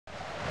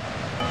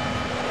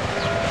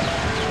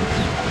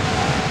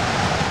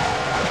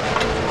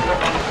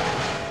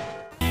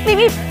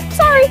meep.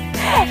 Sorry.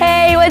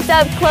 Hey, what's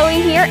up?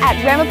 Chloe here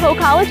at Ramapo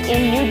College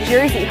in New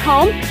Jersey,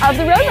 home of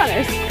the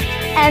Roadrunners.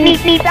 And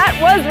that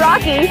was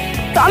Rocky,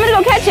 so I'm gonna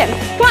go catch him.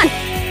 Come on.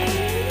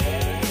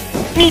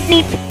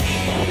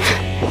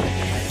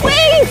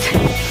 Wait!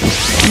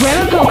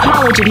 Ramapo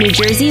College of New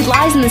Jersey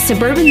lies in the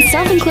suburban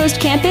self-enclosed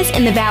campus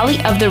in the valley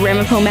of the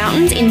Ramapo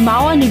Mountains in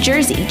Mahwah, New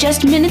Jersey,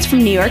 just minutes from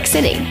New York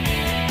City.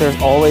 There's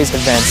always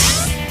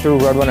events through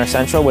Roadrunner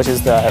Central, which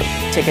is the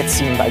tickets,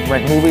 you can like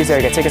rent movies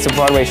there, get tickets to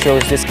Broadway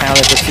shows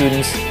discounted for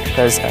students,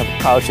 because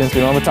college students,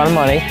 we don't have a ton of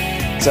money.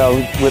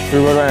 So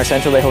through Roadrunner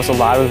Central, they host a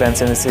lot of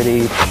events in the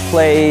city,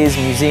 plays,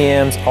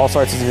 museums, all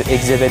sorts of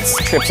exhibits,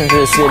 trips into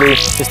the city,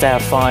 just to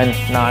have fun,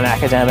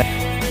 non-academic.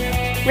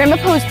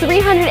 Ramapo's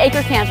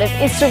 300-acre campus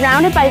is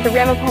surrounded by the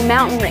Ramapo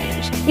mountain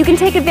range. You can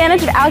take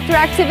advantage of outdoor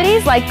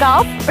activities like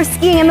golf or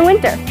skiing in the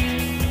winter.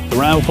 The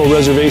Ramapo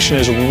Reservation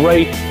is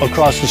right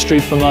across the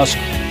street from us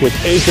with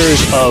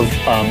acres of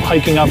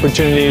hiking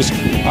opportunities.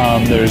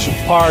 There's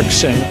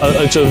parks, and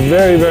it's a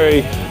very,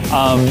 very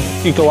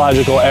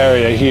ecological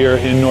area here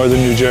in northern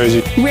New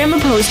Jersey.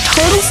 Ramapo's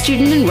total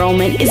student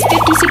enrollment is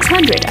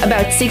 5,600,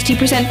 about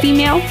 60%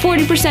 female,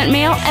 40%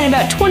 male, and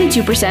about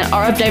 22%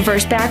 are of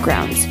diverse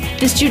backgrounds.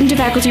 The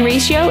student-to-faculty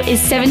ratio is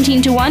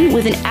 17:1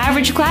 with an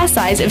average class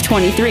size of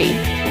 23.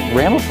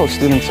 Ramapo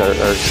students are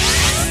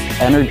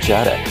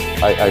energetic.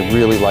 I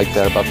really like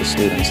that about the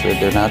students.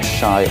 They're not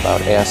shy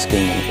about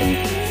asking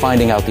and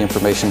finding out the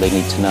information they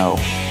need to know.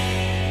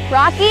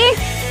 Rocky?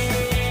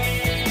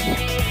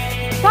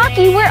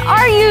 Rocky, where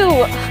are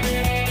you?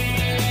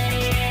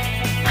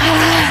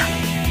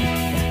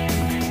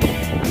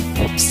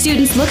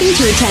 Students looking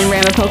to attend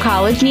Ramapo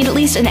College need at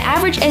least an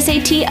average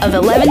SAT of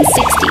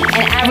 1160,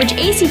 an average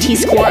ACT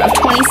score of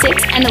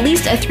 26, and at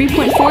least a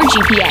 3.4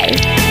 GPA.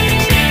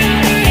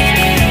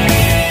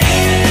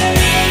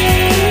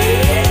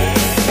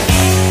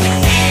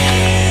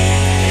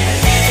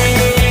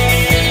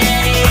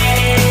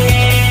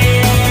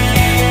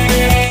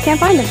 Can't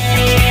find him.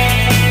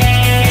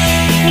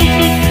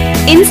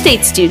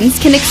 In-state students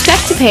can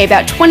expect to pay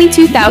about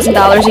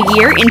 $22,000 a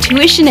year in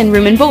tuition and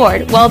room and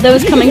board, while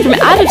those coming from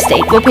out of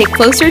state will pay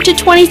closer to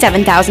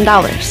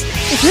 $27,000.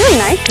 It's really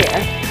nice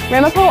here.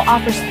 Ramapo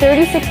offers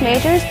 36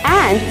 majors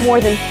and more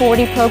than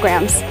 40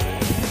 programs.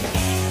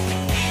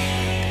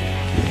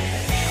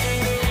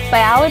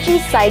 Biology,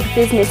 psych,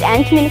 business,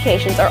 and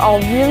communications are all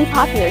really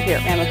popular here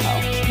at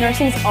Ramapo.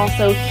 Nursing is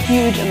also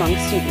huge among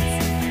students.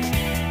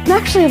 I'm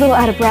actually a little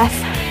out of breath.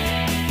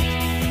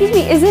 Excuse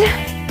me, is it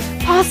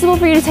possible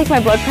for you to take my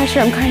blood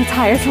pressure? I'm kind of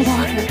tired from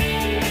walking.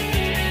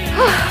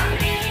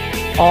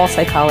 All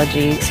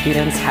psychology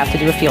students have to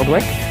do a field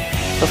work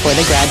before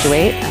they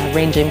graduate,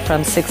 ranging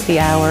from 60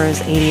 hours,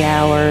 80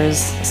 hours,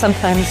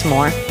 sometimes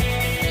more.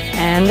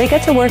 And they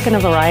get to work in a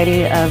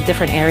variety of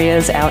different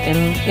areas out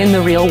in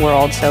the real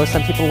world. So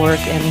some people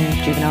work in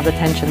juvenile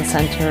detention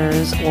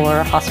centers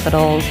or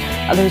hospitals,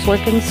 others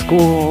work in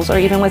schools or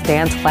even with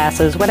dance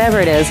classes,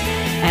 whatever it is.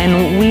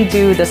 And we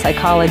do the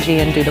psychology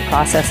and do the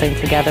processing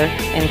together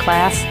in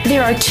class.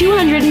 There are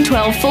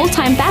 212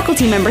 full-time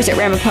faculty members at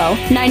Ramapo.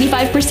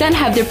 95%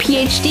 have their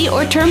PhD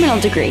or terminal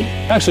degree.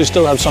 We actually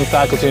still have some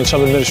faculty and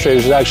some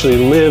administrators that actually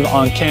live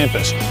on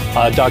campus.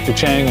 Dr.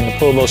 Chang in the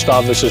provost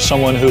office is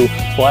someone who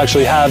will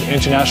actually have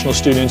international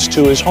students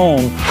to his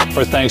home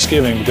for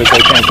Thanksgiving because they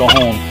can't go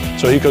home.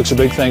 So he cooks a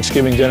big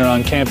Thanksgiving dinner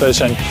on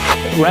campus, and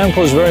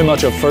Ramapo is very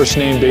much a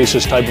first-name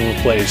basis type of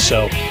a place.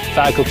 So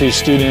faculty,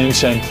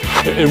 students, and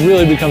it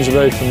really becomes a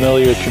very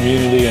familiar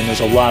community, and there's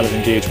a lot of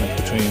engagement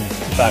between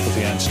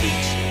faculty and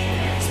students.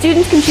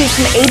 Students can choose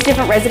from 8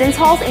 different residence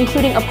halls,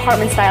 including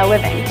apartment-style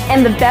living.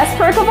 And the best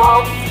perk of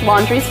all,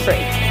 laundry's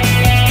free.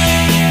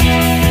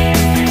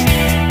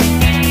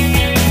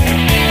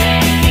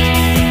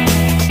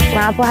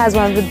 Ramapo has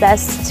one of the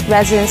best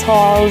residence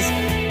halls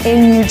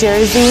in New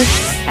Jersey,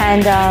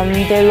 and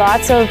there are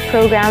lots of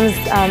programs.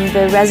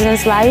 The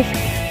residence life,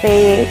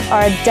 they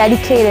are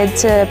dedicated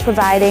to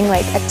providing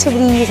like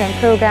activities and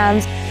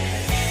programs.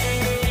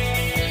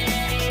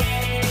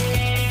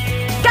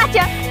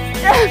 Gotcha!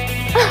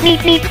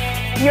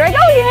 Here I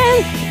go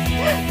again!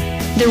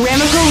 The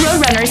Ramapo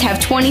Roadrunners have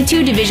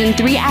 22 Division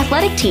III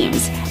athletic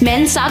teams.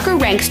 Men's soccer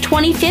ranks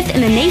 25th in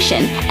the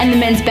nation, and the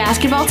men's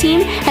basketball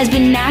team has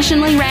been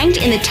nationally ranked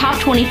in the top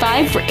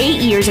 25 for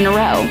 8 years in a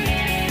row.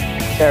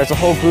 There's a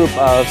whole group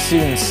of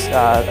students,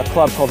 a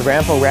club called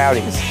Ramapo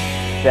Rowdies,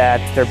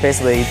 that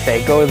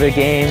they go to the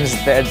games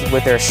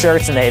with their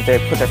shirts, and they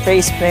put their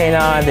face paint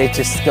on, they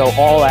just go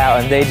all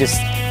out, and they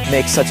just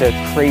make such a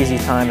crazy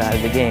time out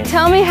of the game.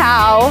 Tell me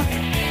how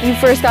you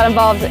first got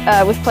involved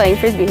with playing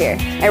Frisbee here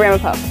at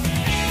Ramapo.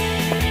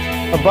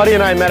 A buddy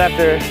and I met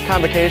after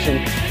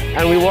convocation,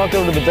 and we walked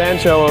over to the band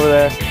show over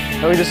there,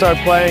 and we just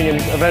started playing,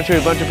 and eventually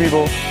a bunch of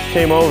people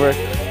came over,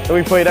 and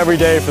we played every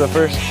day for the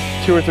first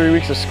 2 or 3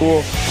 weeks of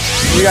school.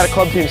 We got a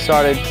club team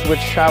started,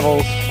 which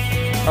travels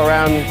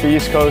around the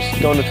East Coast,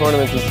 going to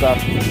tournaments and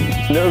stuff.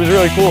 And it was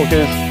really cool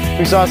because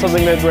we saw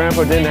something that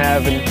Ramapo didn't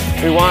have, and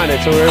we wanted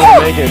it, so we were able to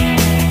make it.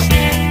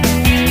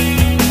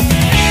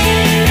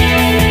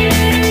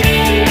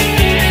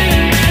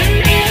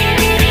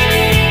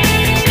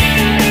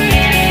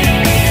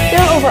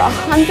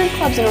 100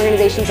 clubs and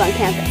organizations on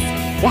campus.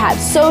 They have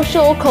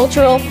social,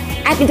 cultural,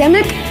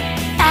 academic,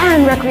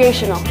 and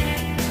recreational.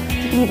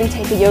 You can even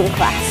take a yoga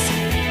class.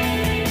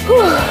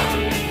 Whew.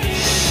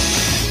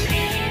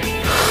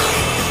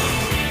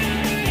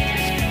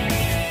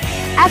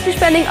 After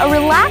spending a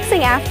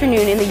relaxing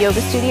afternoon in the yoga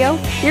studio,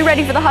 you're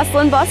ready for the hustle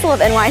and bustle of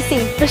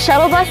NYC. The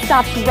shuttle bus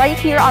stops right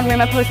here on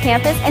Ramapo's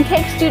campus and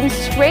takes students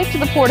straight to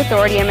the Port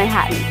Authority in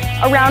Manhattan.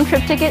 A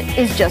round-trip ticket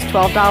is just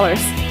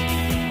 $12.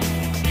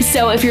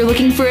 So if you're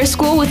looking for a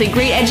school with a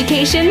great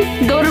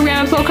education, go to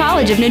Ramapo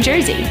College of New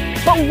Jersey.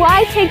 But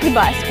why take the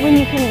bus when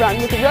you can run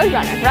with the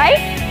Roadrunner, right?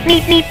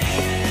 Meep, meep.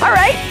 All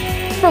right.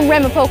 From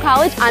Ramapo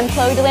College, I'm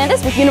Chloe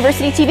DeLandis with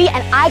University TV,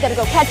 and I gotta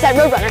go catch that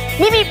Roadrunner.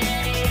 Meep, meep.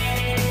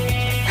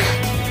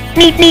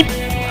 Meep, meep.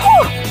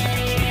 Whew.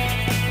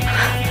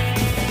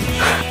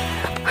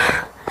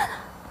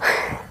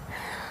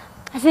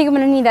 I think I'm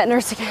gonna need that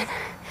nurse again.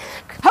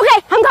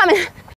 Okay, I'm coming.